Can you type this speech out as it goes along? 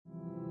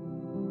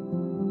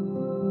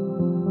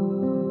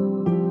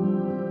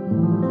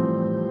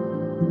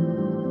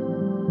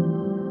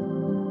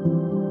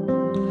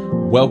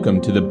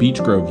Welcome to the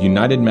Beech Grove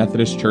United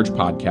Methodist Church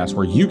podcast,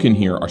 where you can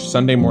hear our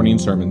Sunday morning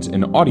sermons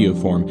in audio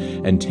form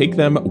and take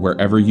them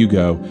wherever you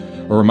go.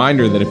 A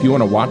reminder that if you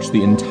want to watch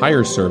the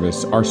entire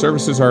service, our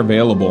services are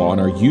available on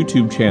our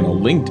YouTube channel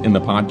linked in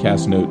the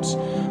podcast notes.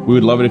 We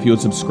would love it if you would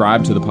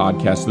subscribe to the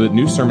podcast so that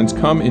new sermons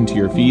come into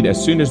your feed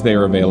as soon as they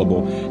are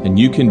available, and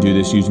you can do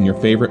this using your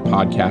favorite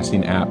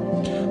podcasting app.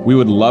 We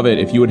would love it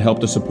if you would help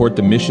to support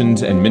the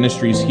missions and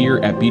ministries here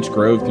at Beech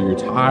Grove through your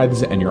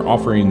tithes and your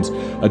offerings.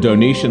 A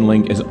donation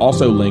link is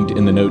also linked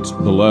in the notes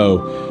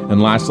below.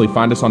 And lastly,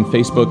 find us on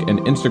Facebook and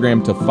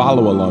Instagram to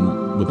follow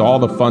along with all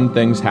the fun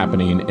things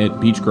happening at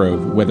Beech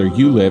Grove, whether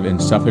you live in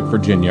Suffolk,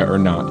 Virginia or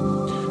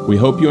not. We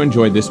hope you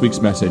enjoyed this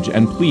week's message,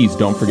 and please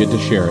don't forget to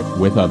share it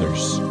with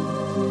others.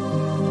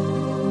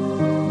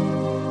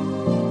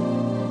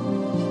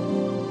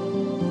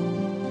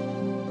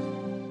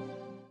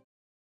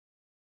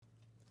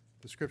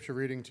 The scripture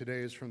reading today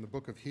is from the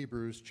book of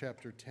Hebrews,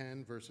 chapter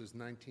 10, verses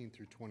 19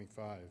 through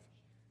 25.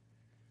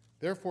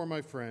 Therefore,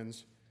 my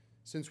friends,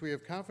 since we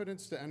have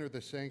confidence to enter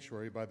the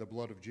sanctuary by the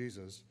blood of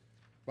Jesus,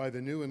 by the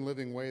new and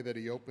living way that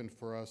he opened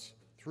for us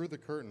through the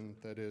curtain,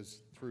 that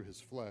is, through his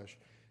flesh,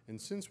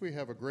 and since we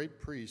have a great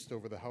priest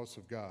over the house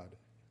of God,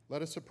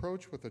 let us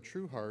approach with a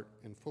true heart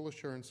and full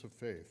assurance of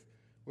faith,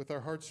 with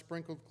our hearts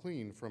sprinkled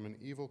clean from an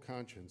evil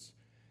conscience,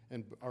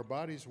 and our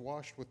bodies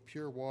washed with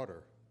pure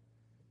water.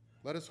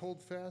 Let us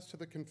hold fast to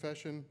the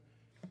confession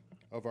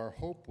of our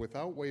hope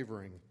without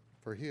wavering,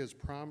 for he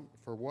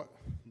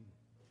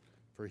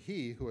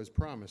who has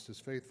promised is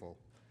faithful.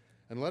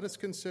 And let us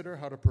consider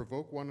how to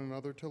provoke one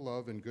another to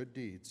love and good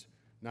deeds,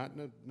 not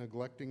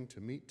neglecting to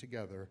meet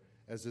together,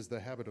 as is the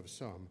habit of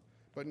some,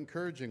 but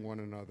encouraging one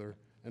another,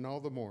 and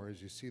all the more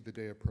as you see the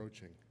day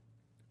approaching.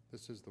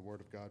 This is the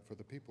word of God for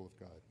the people of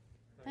God.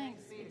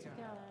 Thanks be to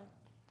God.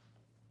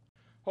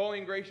 Holy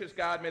and gracious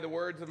God, may the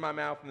words of my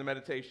mouth and the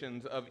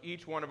meditations of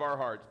each one of our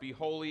hearts be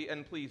holy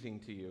and pleasing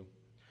to you.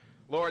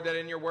 Lord, that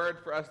in your word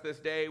for us this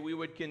day, we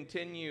would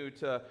continue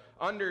to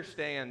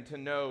understand, to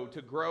know,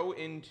 to grow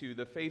into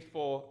the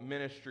faithful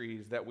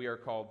ministries that we are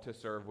called to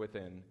serve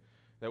within.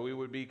 That we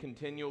would be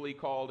continually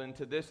called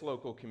into this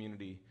local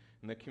community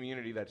and the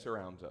community that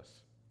surrounds us.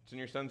 It's in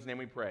your Son's name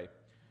we pray.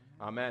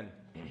 Amen.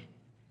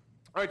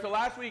 All right, so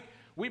last week,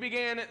 we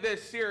began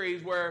this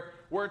series where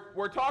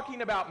we're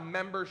talking about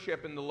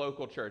membership in the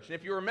local church. And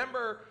if you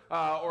remember,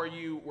 or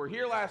you were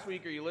here last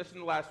week, or you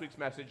listened to last week's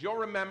message, you'll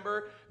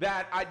remember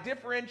that I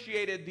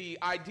differentiated the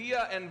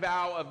idea and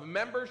vow of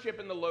membership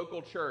in the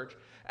local church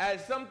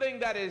as something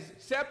that is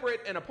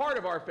separate and a part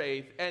of our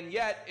faith, and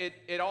yet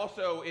it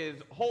also is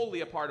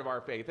wholly a part of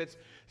our faith. It's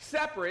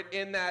separate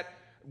in that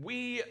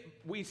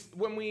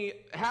when we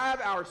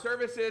have our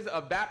services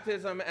of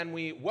baptism and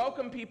we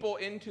welcome people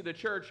into the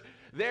church,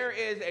 there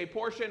is a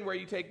portion where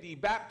you take the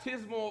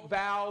baptismal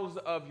vows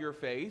of your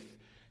faith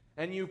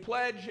and you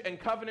pledge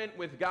and covenant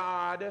with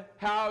God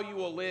how you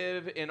will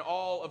live in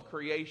all of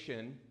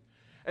creation.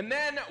 And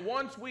then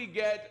once we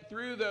get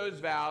through those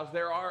vows,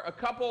 there are a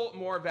couple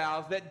more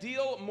vows that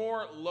deal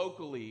more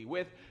locally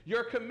with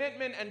your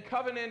commitment and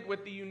covenant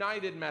with the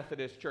United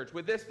Methodist Church,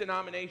 with this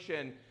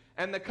denomination,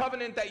 and the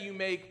covenant that you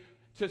make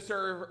to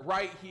serve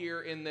right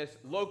here in this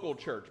local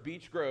church,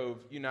 Beech Grove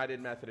United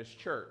Methodist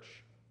Church.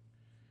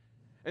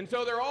 And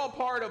so they're all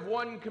part of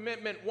one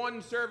commitment,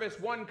 one service,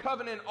 one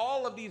covenant,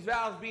 all of these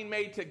vows being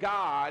made to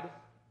God,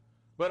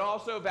 but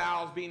also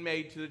vows being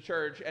made to the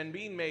church and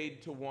being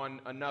made to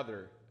one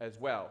another as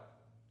well.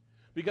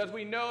 Because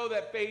we know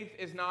that faith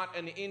is not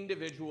an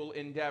individual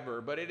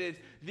endeavor, but it is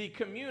the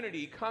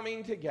community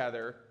coming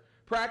together,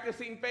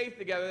 practicing faith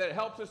together, that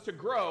helps us to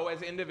grow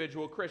as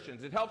individual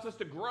Christians. It helps us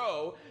to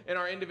grow in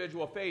our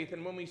individual faith.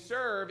 And when we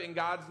serve in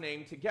God's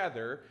name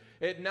together,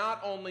 it not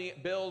only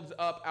builds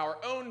up our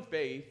own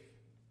faith,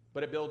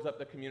 but it builds up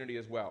the community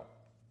as well.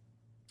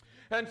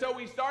 And so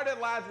we started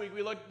last week,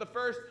 we looked at the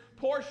first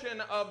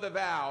portion of the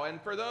vow. And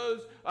for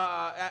those,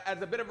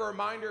 as a bit of a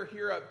reminder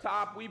here up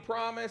top, we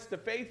promise to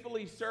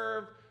faithfully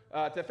serve,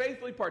 to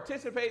faithfully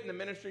participate in the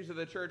ministries of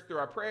the church through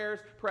our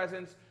prayers,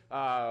 presence,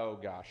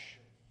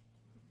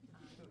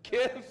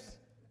 gifts,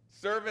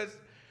 service,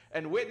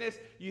 and witness.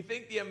 You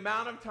think the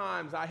amount of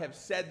times I have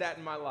said that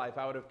in my life,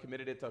 I would have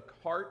committed it to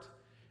heart.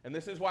 And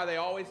this is why they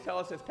always tell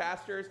us as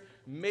pastors,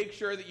 make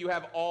sure that you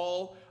have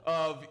all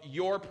of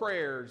your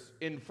prayers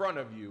in front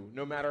of you,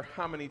 no matter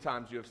how many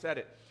times you have said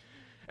it.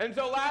 And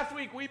so last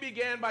week we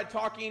began by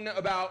talking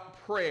about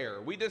prayer.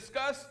 We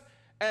discussed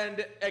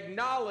and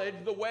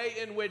acknowledged the way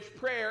in which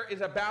prayer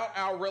is about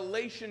our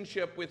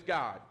relationship with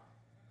God.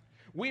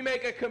 We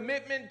make a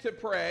commitment to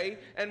pray,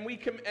 and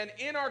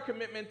in our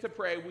commitment to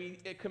pray, we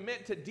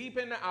commit to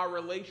deepen our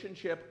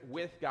relationship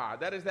with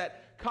God. That is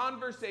that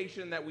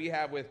conversation that we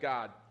have with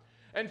God.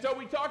 And so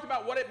we talked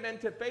about what it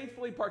meant to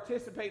faithfully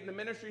participate in the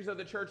ministries of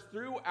the church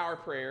through our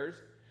prayers.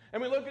 And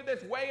we looked at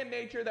this way in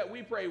nature that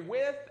we pray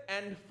with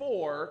and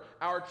for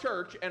our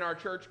church and our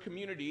church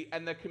community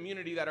and the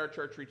community that our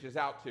church reaches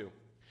out to.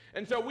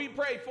 And so we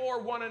pray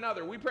for one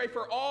another. We pray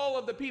for all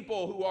of the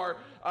people who are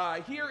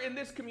here in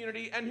this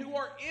community and who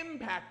are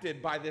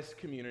impacted by this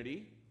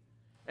community.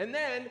 And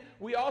then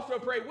we also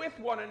pray with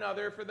one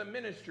another for the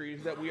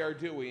ministries that we are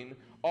doing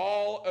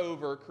all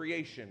over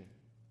creation.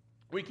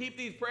 We keep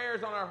these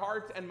prayers on our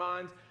hearts and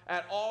minds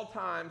at all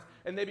times,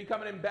 and they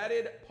become an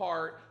embedded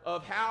part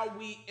of how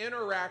we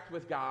interact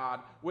with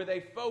God, with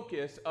a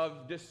focus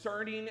of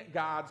discerning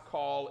God's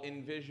call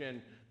and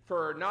vision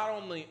for not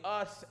only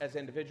us as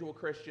individual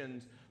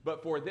Christians,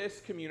 but for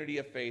this community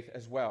of faith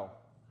as well.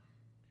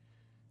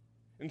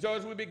 And so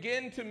as we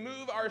begin to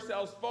move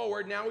ourselves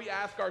forward, now we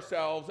ask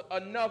ourselves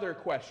another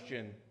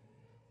question.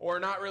 Or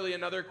not really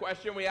another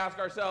question, we ask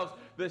ourselves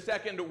the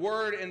second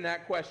word in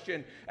that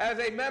question. As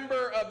a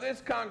member of this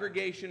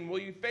congregation, will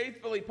you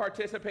faithfully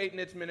participate in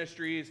its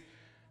ministries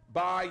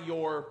by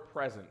your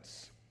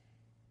presence?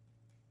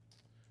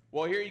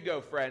 Well, here you go,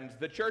 friends.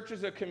 The church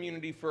is a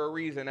community for a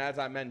reason, as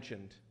I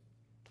mentioned.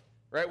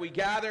 Right? We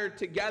gather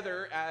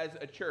together as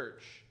a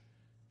church.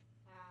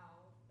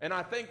 And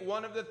I think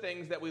one of the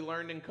things that we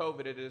learned in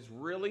COVID, it is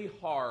really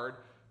hard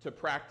to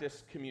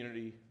practice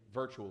community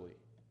virtually.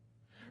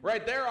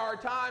 Right? There are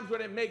times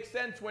when it makes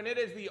sense, when it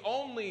is the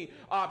only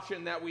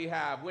option that we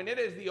have, when it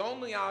is the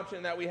only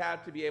option that we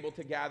have to be able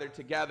to gather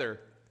together.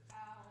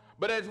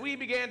 But as we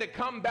began to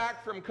come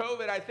back from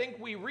COVID, I think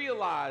we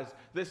realized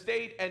the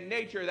state and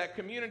nature that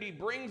community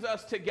brings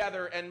us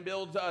together and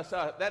builds us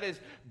up. That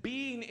is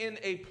being in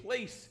a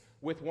place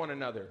with one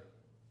another,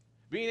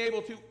 being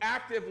able to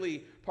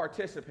actively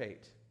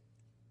participate.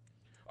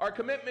 Our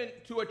commitment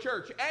to a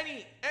church,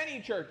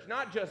 any church,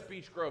 not just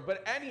Beech Grove,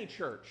 but any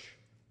church,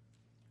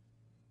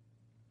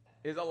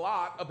 is a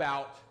lot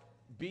about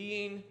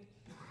being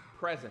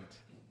present.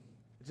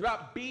 It's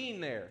about being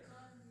there.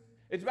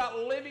 It's about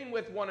living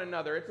with one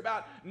another. It's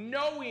about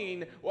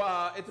knowing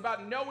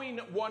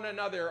one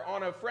another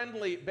on a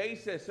friendly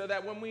basis so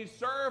that when we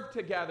serve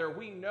together,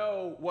 we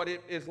know what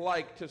it is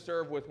like to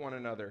serve with one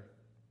another.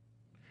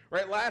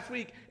 Right? Last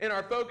week in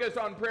our focus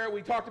on prayer,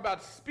 we talked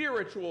about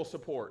spiritual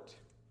support.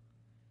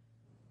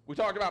 We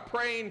talked about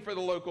praying for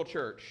the local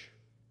church.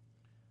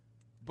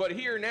 But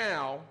here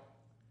now,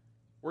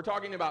 we're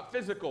talking about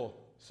physical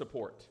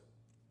support.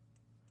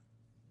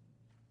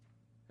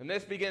 And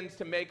this begins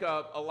to make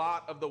up a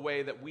lot of the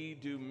way that we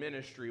do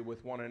ministry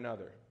with one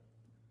another.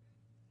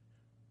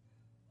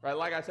 Right?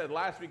 Like I said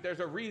last week, there's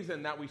a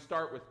reason that we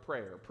start with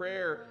prayer.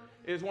 Prayer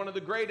is one of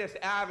the greatest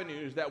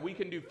avenues that we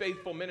can do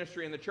faithful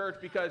ministry in the church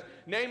because,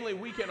 namely,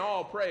 we can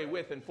all pray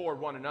with and for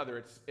one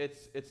another.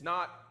 It's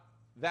not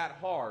that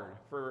hard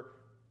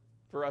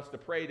for us to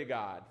pray to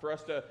God, for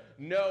us to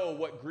know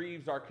what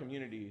grieves our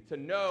community, to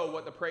know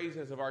what the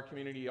praises of our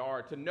community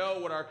are, to know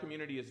what our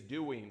community is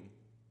doing.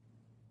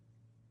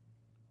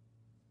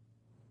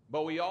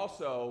 But we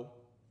also,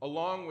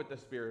 along with the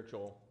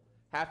spiritual,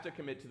 have to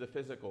commit to the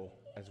physical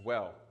as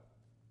well.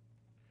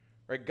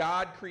 Right?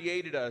 God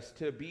created us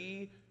to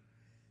be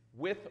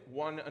with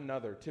one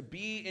another, to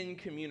be in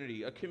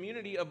community, a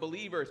community of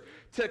believers.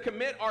 To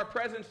commit our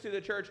presence to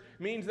the church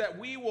means that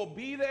we will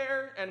be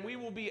there and we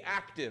will be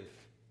active.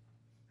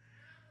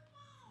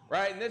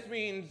 Right? And this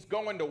means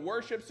going to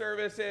worship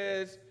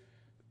services,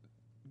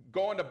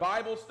 going to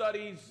Bible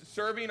studies,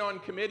 serving on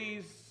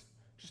committees.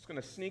 Just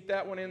going to sneak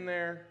that one in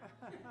there.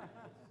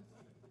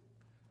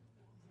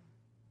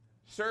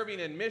 Serving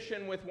in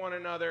mission with one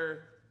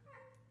another.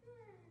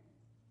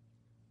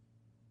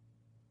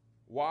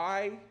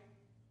 Why?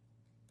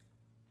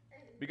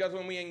 Because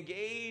when we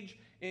engage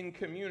in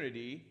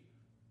community,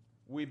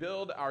 we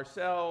build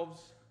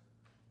ourselves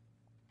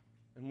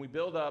and we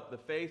build up the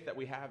faith that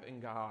we have in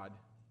God.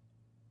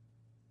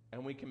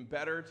 And we can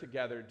better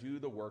together do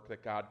the work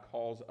that God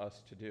calls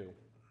us to do.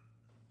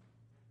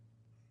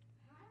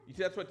 You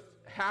see, that's what's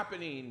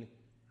happening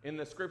in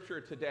the scripture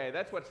today.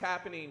 That's what's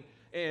happening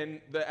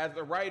as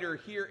the writer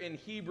here in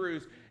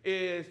Hebrews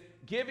is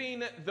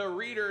giving the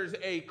readers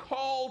a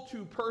call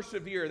to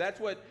persevere.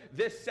 That's what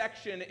this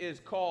section is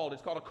called.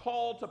 It's called a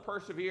call to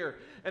persevere.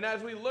 And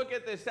as we look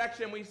at this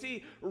section, we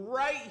see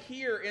right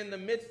here in the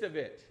midst of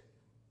it,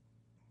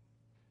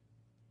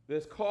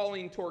 this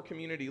calling toward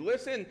community.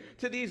 Listen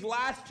to these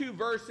last two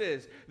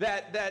verses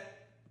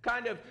that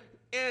kind of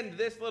end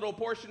this little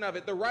portion of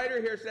it. The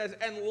writer here says,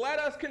 "And let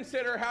us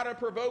consider how to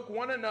provoke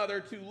one another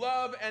to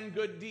love and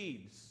good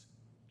deeds."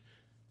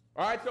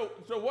 All right,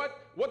 so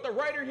what the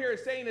writer here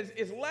is saying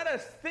is let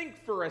us think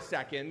for a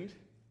second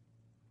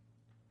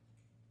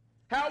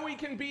how we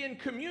can be in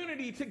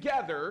community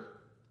together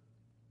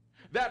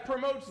that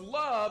promotes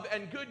love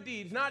and good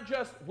deeds, not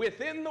just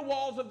within the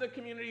walls of the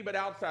community, but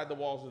outside the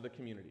walls of the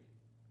community.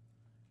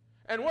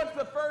 And what's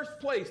the first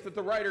place that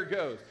the writer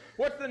goes?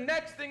 What's the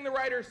next thing the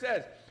writer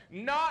says?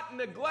 Not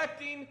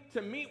neglecting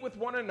to meet with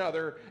one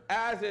another,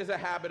 as is a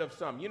habit of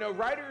some. You know,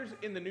 writers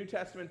in the New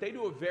Testament, they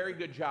do a very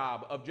good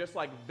job of just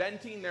like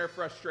venting their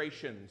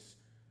frustrations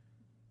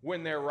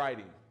when they're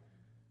writing.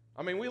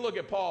 I mean, we look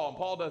at Paul, and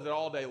Paul does it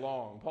all day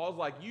long. Paul's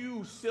like,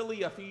 "You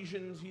silly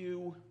Ephesians,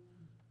 you."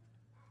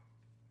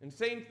 And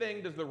same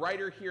thing does the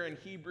writer here in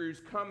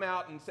Hebrews come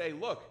out and say,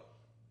 look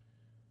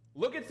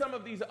at some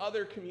of these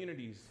other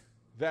communities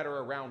that are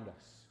around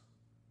us.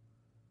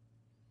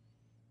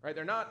 Right?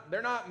 They're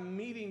not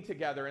meeting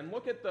together, and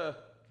look at the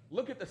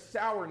look at the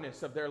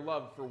sourness of their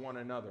love for one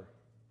another.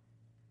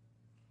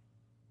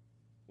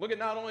 Look at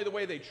not only the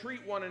way they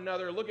treat one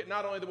another, look at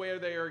not only the way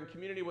they are in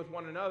community with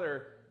one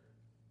another,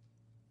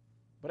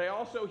 but I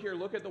also here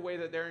look at the way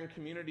that they're in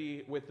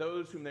community with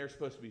those whom they're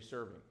supposed to be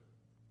serving.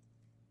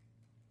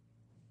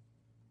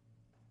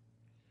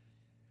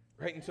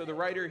 Right? And so the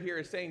writer here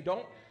is saying,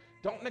 don't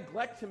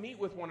neglect to meet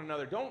with one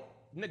another. Don't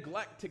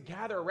neglect to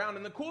gather around.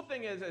 And the cool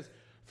thing is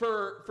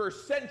for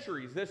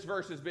centuries, this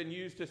verse has been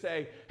used to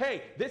say,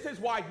 hey, this is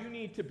why you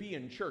need to be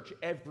in church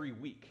every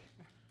week.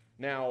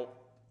 Now,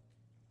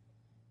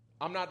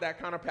 I'm not that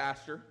kind of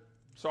pastor.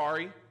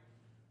 Sorry.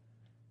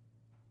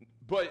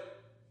 But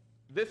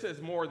this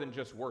is more than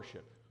just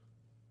worship.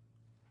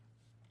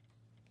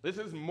 This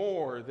is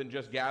more than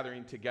just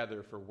gathering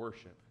together for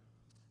worship.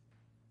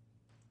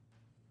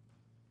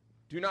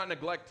 Do not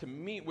neglect to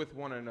meet with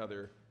one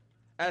another,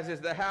 as is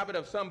the habit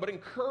of some, but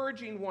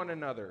encouraging one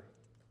another.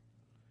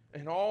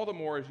 And all the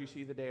more as you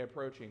see the day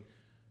approaching.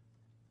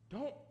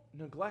 Don't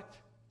neglect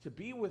to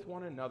be with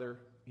one another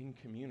in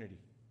community.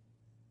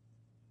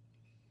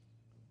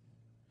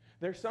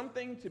 There's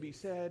something to be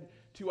said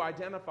to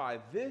identify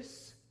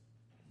this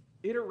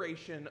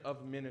iteration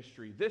of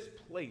ministry, this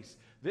place,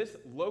 this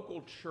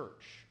local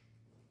church,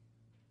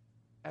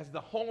 as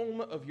the home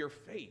of your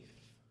faith.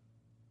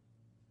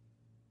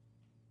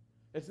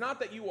 It's not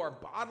that you are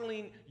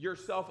bottling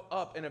yourself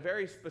up in a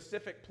very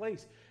specific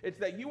place. It's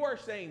that you are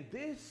saying,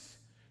 this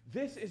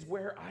is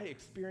where I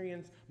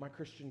experience my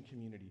Christian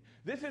community.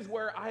 This is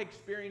where I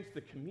experience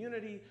the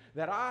community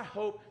that I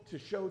hope to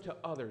show to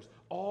others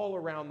all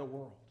around the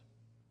world.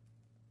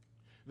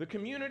 The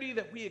community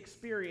that we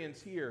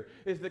experience here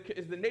is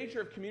the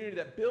nature of community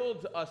that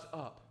builds us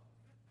up,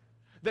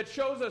 that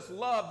shows us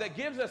love, that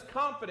gives us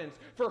confidence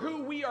for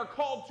who we are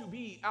called to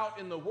be out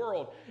in the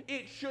world.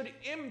 It should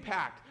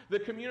impact the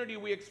community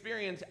we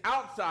experience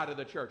outside of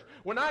the church.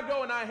 When I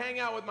go and I hang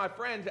out with my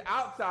friends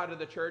outside of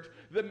the church,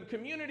 the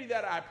community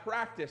that I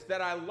practice,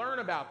 that I learn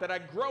about, that I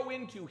grow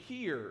into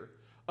here,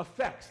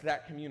 affects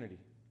that community.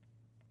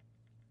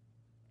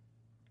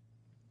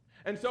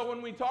 And so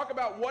when we talk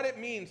about what it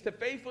means to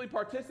faithfully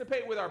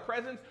participate with our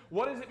presence,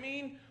 what does it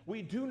mean?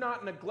 We do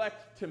not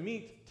neglect to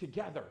meet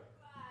together.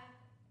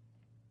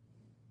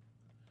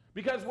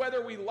 Because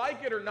whether we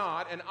like it or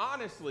not, and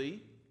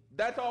honestly,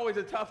 that's always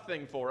a tough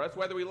thing for us,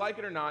 whether we like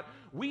it or not,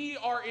 we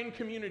are in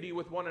community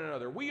with one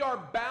another. We are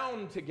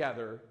bound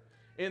together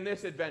in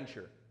this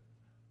adventure.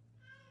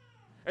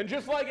 And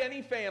just like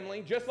any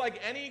family, just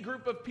like any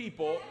group of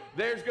people,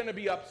 there's going to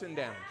be ups and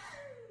downs.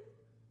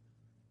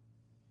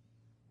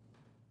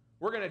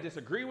 We're going to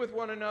disagree with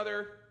one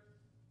another.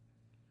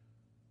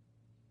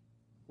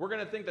 We're going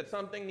to think that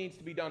something needs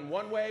to be done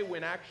one way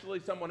when actually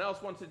someone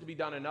else wants it to be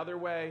done another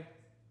way.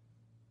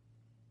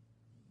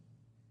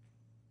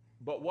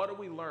 But what do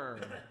we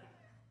learn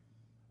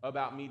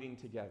about meeting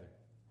together?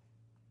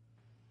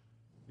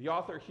 The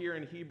author here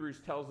in Hebrews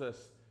tells us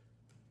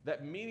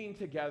that meeting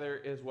together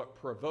is what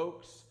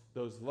provokes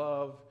those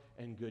love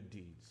and good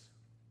deeds.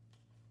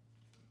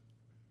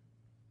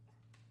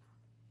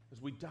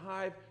 As we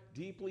dive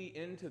deeply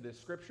into this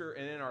scripture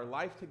and in our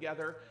life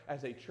together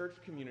as a church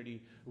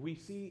community, we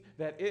see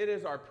that it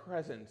is our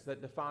presence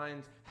that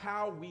defines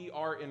how we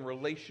are in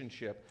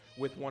relationship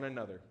with one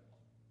another.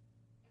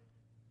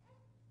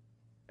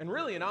 And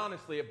really and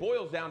honestly, it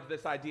boils down to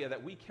this idea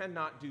that we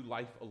cannot do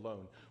life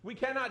alone. We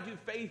cannot do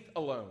faith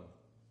alone.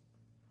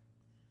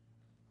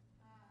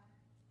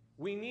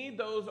 We need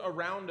those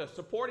around us,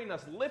 supporting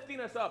us, lifting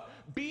us up,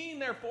 being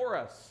there for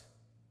us.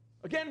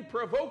 Again,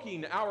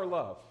 provoking our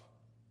love.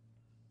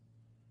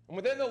 And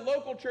within the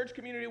local church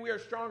community, we are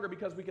stronger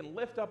because we can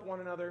lift up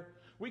one another.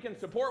 We can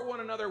support one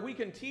another. We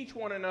can teach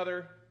one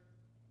another.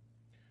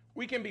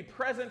 We can be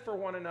present for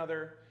one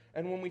another.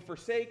 And when we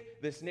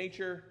forsake this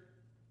nature,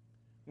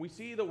 we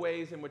see the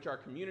ways in which our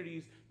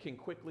communities can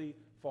quickly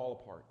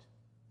fall apart.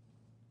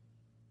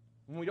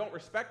 When we don't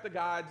respect the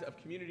gods of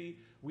community,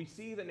 we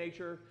see the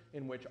nature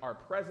in which our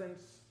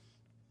presence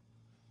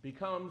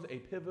becomes a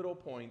pivotal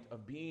point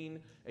of being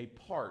a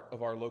part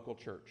of our local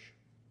church.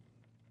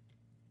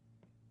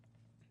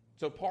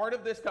 So part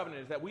of this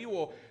covenant is that we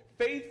will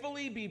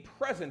faithfully be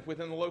present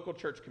within the local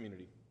church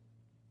community.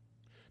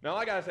 Now,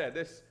 like I said,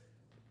 this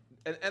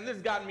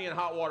has gotten me in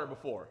hot water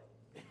before.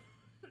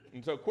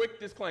 And so quick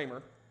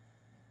disclaimer.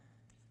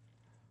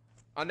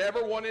 I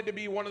never wanted to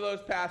be one of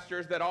those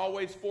pastors that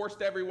always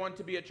forced everyone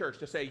to be at church,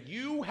 to say,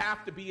 you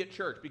have to be at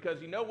church,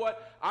 because you know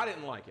what? I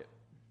didn't like it.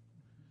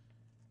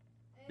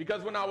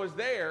 Because when I was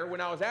there,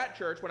 when I was at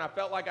church, when I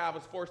felt like I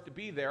was forced to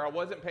be there, I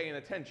wasn't paying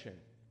attention,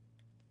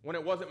 when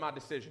it wasn't my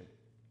decision.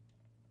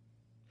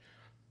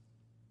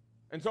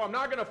 And so I'm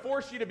not going to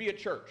force you to be at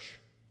church.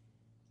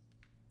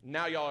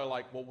 Now y'all are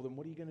like, well, then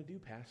what are you going to do,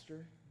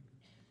 Pastor?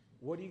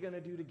 What are you going to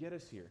do to get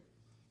us here?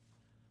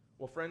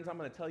 Well, friends, I'm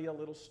going to tell you a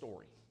little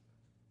story.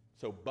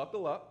 So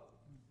buckle up.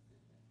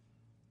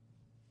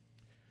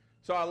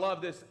 So I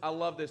love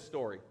this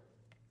story.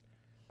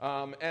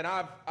 And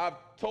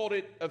I've told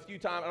it a few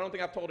times. I don't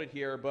think I've told it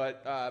here,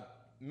 but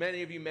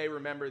many of you may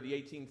remember the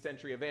 18th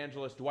century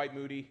evangelist Dwight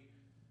Moody.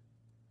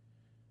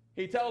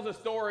 He tells a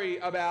story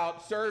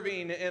about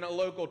serving in a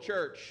local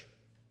church.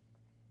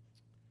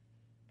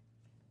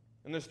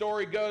 And the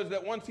story goes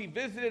that once he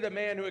visited a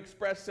man who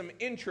expressed some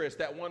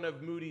interest at one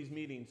of Moody's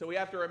meetings. So we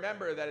have to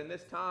remember that in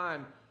this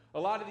time, a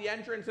lot of the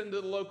entrance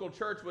into the local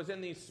church was in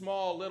these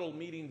small little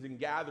meetings and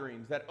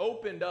gatherings that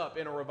opened up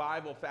in a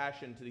revival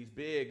fashion to these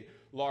big,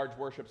 large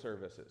worship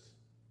services.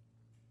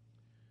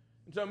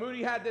 And so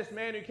Moody had this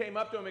man who came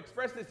up to him,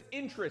 expressed this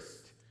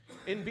interest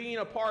in being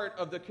a part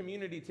of the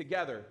community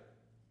together.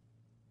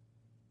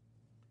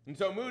 And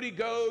so Moody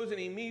goes and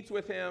he meets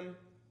with him.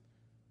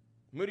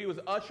 Moody was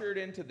ushered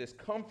into this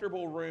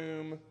comfortable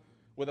room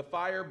with a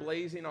fire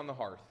blazing on the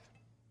hearth.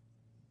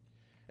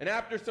 And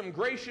after some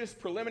gracious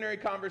preliminary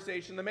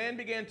conversation, the man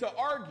began to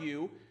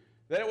argue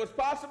that it was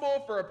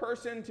possible for a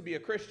person to be a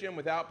Christian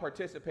without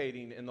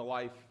participating in the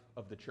life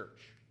of the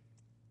church.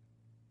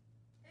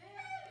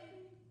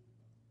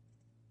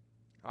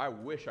 I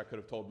wish I could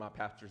have told my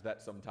pastors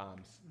that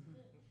sometimes.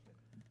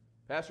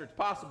 Pastor, it's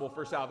possible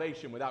for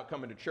salvation without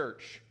coming to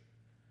church.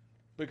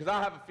 Because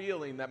I have a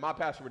feeling that my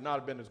pastor would not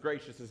have been as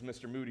gracious as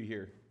Mr. Moody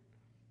here.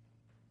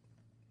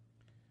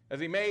 As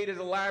he made his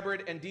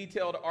elaborate and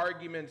detailed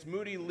arguments,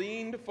 Moody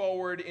leaned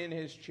forward in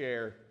his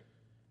chair,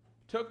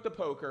 took the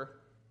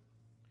poker,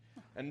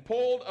 and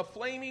pulled a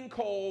flaming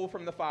coal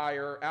from the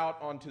fire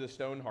out onto the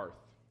stone hearth.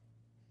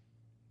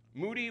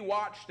 Moody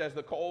watched as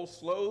the coal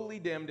slowly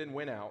dimmed and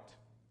went out.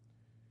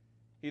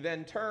 He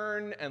then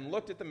turned and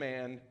looked at the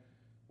man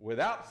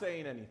without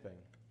saying anything.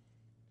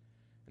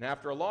 And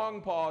after a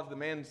long pause, the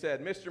man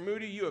said, "Mr.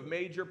 Moody, you have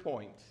made your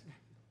point."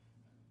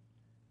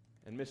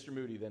 And Mr.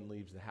 Moody then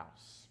leaves the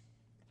house.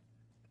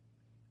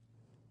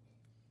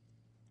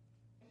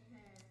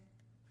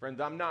 Friends,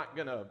 I'm not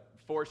going to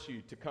force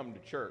you to come to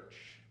church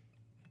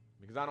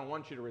because I don't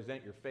want you to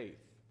resent your faith.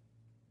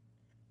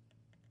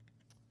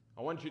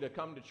 I want you to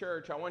come to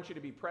church. I want you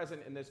to be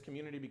present in this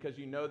community because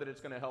you know that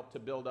it's going to help to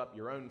build up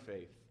your own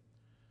faith.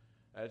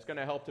 It's going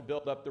to help to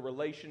build up the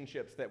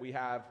relationships that we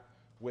have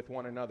with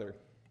one another.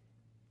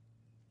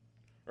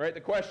 All right,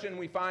 the question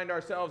we find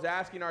ourselves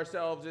asking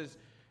ourselves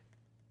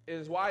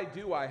is why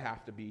do I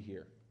have to be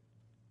here?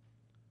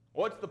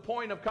 What's the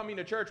point of coming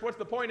to church? What's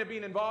the point of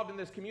being involved in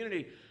this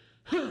community?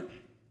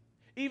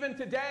 Even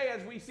today,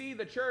 as we see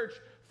the church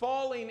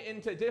falling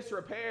into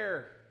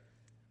disrepair,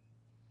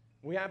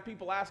 we have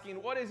people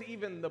asking, what is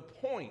even the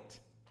point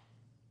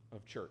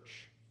of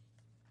church?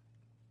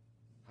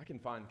 I can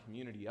find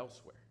community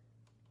elsewhere.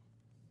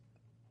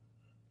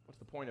 What's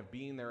the point of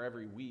being there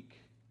every week?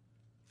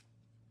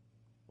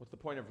 What's the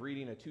point of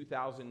reading a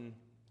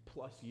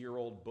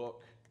 2,000-plus-year-old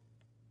book?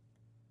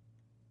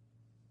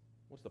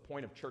 What's the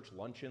point of church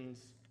luncheons?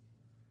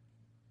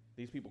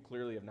 These people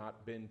clearly have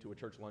not been to a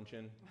church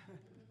luncheon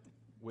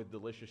with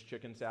delicious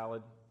chicken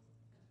salad.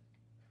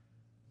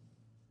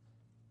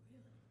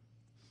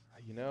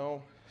 You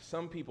know,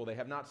 some people, they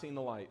have not seen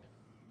the light.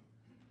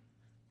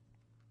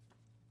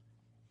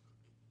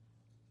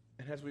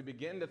 And as we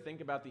begin to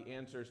think about the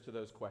answers to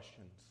those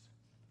questions,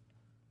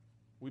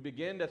 we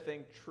begin to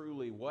think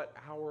truly what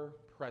our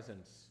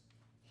presence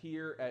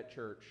here at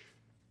church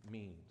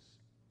means.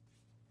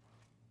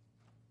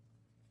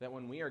 That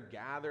when we are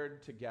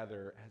gathered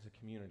together as a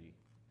community,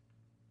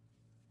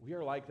 we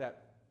are like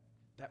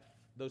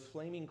those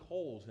flaming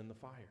coals in the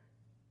fire.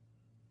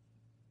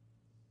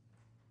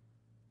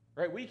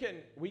 Right? We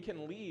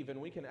can leave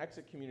and we can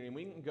exit community and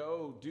we can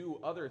go do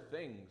other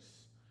things.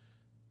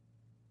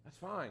 That's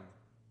fine.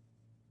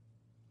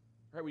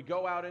 Right? We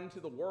go out into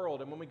the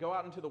world, and when we go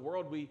out into the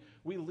world, we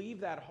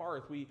leave that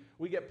hearth. We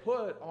get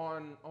put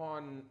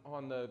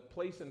on the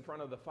place in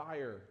front of the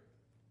fire.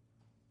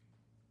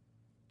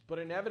 But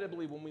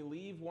inevitably, when we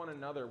leave one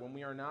another, when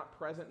we are not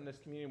present in this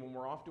community, when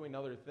we're off doing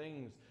other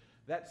things,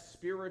 that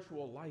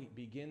spiritual light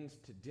begins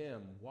to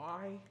dim.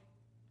 Why?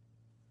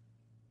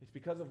 It's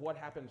because of what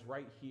happens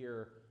right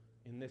here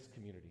in this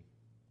community.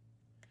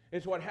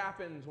 It's what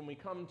happens when we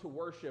come to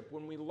worship,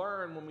 when we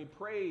learn, when we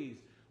praise,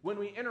 when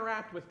we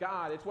interact with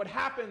God. It's what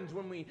happens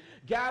when we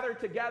gather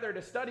together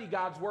to study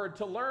God's word,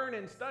 to learn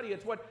and study.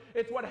 It's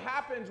what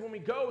happens when we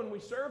go and we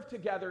serve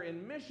together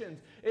in missions.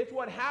 It's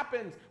what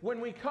happens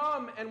when we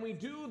come and we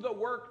do the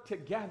work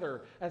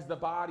together as the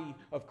body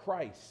of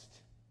Christ.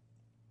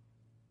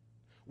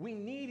 We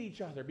need each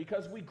other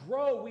because we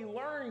grow, we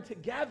learn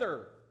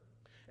together.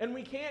 And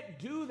we can't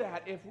do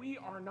that if we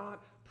are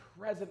not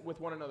present with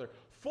one another,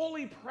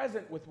 fully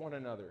present with one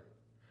another,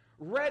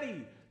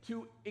 ready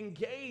to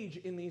engage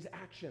in these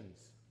actions.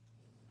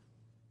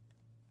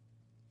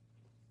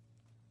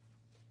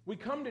 We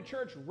come to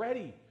church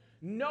ready,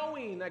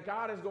 knowing that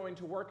God is going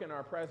to work in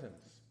our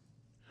presence.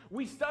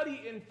 We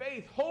study in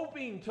faith,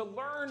 hoping to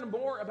learn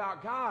more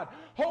about God,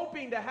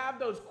 hoping to have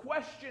those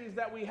questions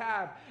that we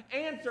have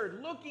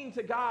answered, looking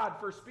to God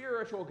for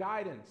spiritual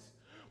guidance.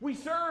 We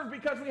serve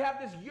because we have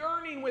this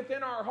yearning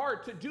within our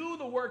heart to do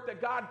the work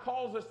that God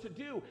calls us to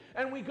do.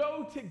 And we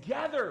go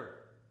together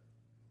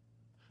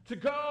to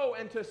go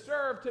and to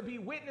serve, to be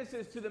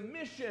witnesses to the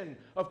mission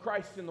of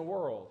Christ in the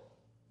world.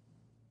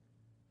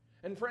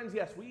 And friends,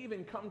 yes, we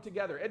even come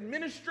together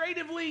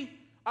administratively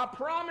I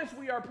promise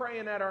we are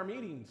praying at our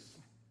meetings.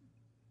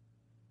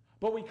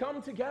 But we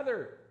come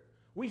together.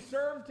 We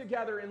serve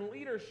together in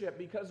leadership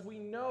because we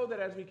know that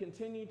as we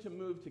continue to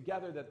move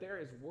together, that there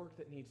is work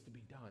that needs to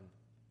be done.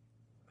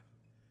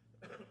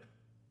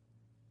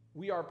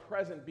 We are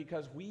present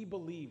because we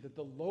believe that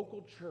the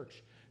local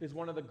church is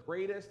one of the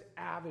greatest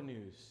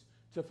avenues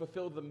to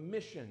fulfill the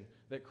mission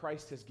that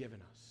Christ has given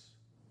us.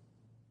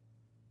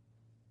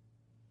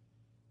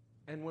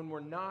 And when we're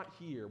not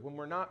here, when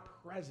we're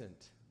not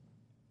present,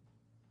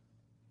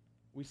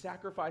 we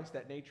sacrifice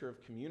that nature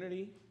of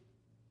community,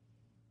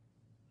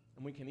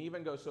 and we can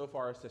even go so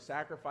far as to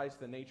sacrifice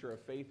the nature of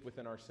faith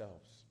within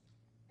ourselves.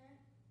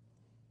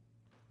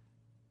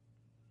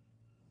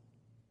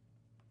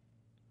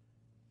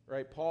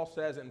 Right? Paul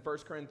says in 1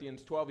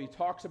 Corinthians 12, he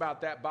talks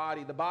about that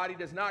body. The body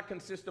does not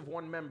consist of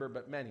one member,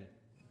 but many.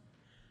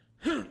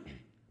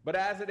 But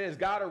as it is,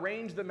 God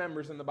arranged the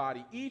members in the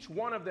body, each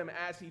one of them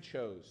as he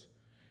chose.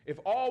 If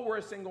all were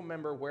a single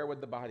member, where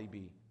would the body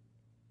be?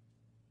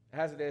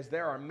 As it is,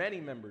 there are many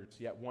members,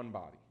 yet one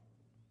body.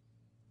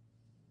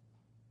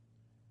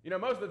 You know,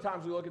 most of the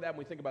times we look at that and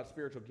we think about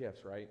spiritual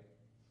gifts, right?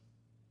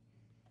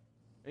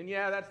 And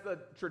yeah, that's the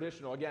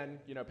traditional. Again,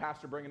 you know,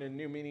 pastor bringing in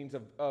new meanings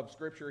of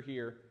Scripture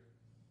here.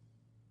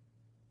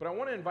 But I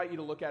want to invite you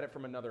to look at it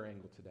from another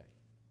angle today.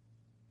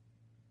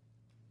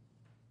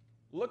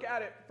 Look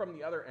at it from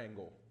the other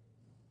angle,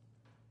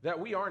 that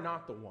we are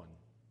not the one.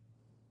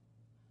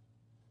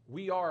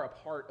 We are a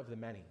part of the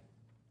many.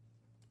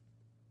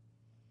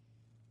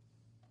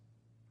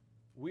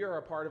 We are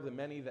a part of the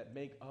many that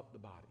make up the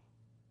body.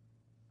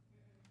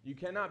 You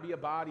cannot be a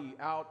body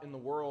out in the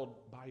world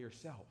by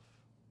yourself.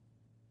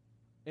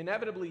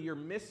 Inevitably, you're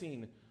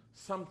missing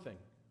something.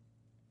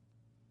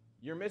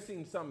 You're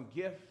missing some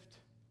gift.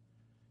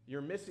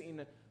 You're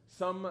missing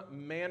some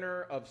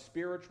manner of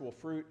spiritual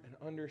fruit and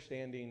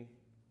understanding.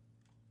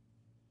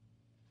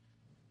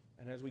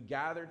 And as we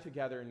gather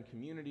together in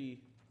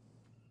community,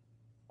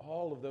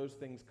 all of those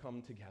things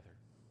come together.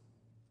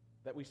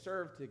 That we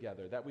serve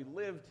together, that we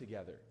live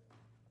together.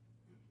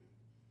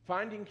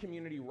 Finding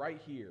community right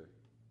here.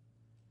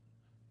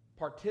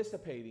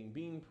 Participating,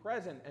 being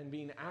present, and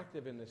being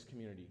active in this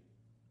community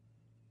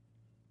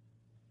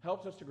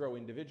helps us to grow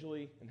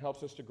individually and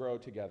helps us to grow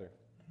together.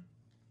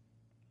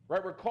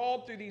 Right? We're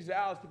called through these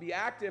vows to be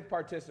active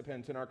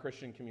participants in our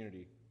Christian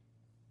community.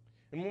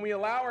 And when we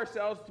allow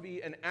ourselves to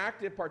be an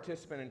active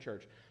participant in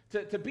church,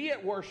 to be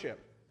at worship,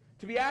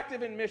 to be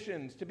active in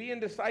missions, to be in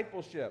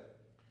discipleship,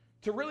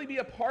 to really be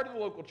a part of the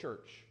local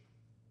church,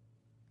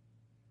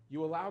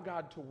 you allow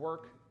God to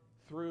work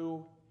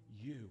through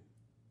you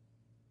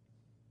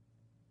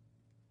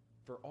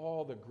for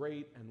all the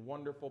great and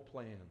wonderful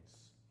plans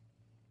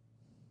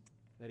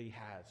that he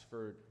has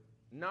for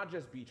not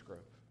just Beech Grove,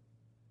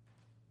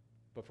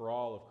 but for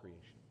all of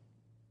creation.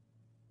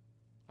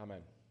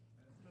 Amen.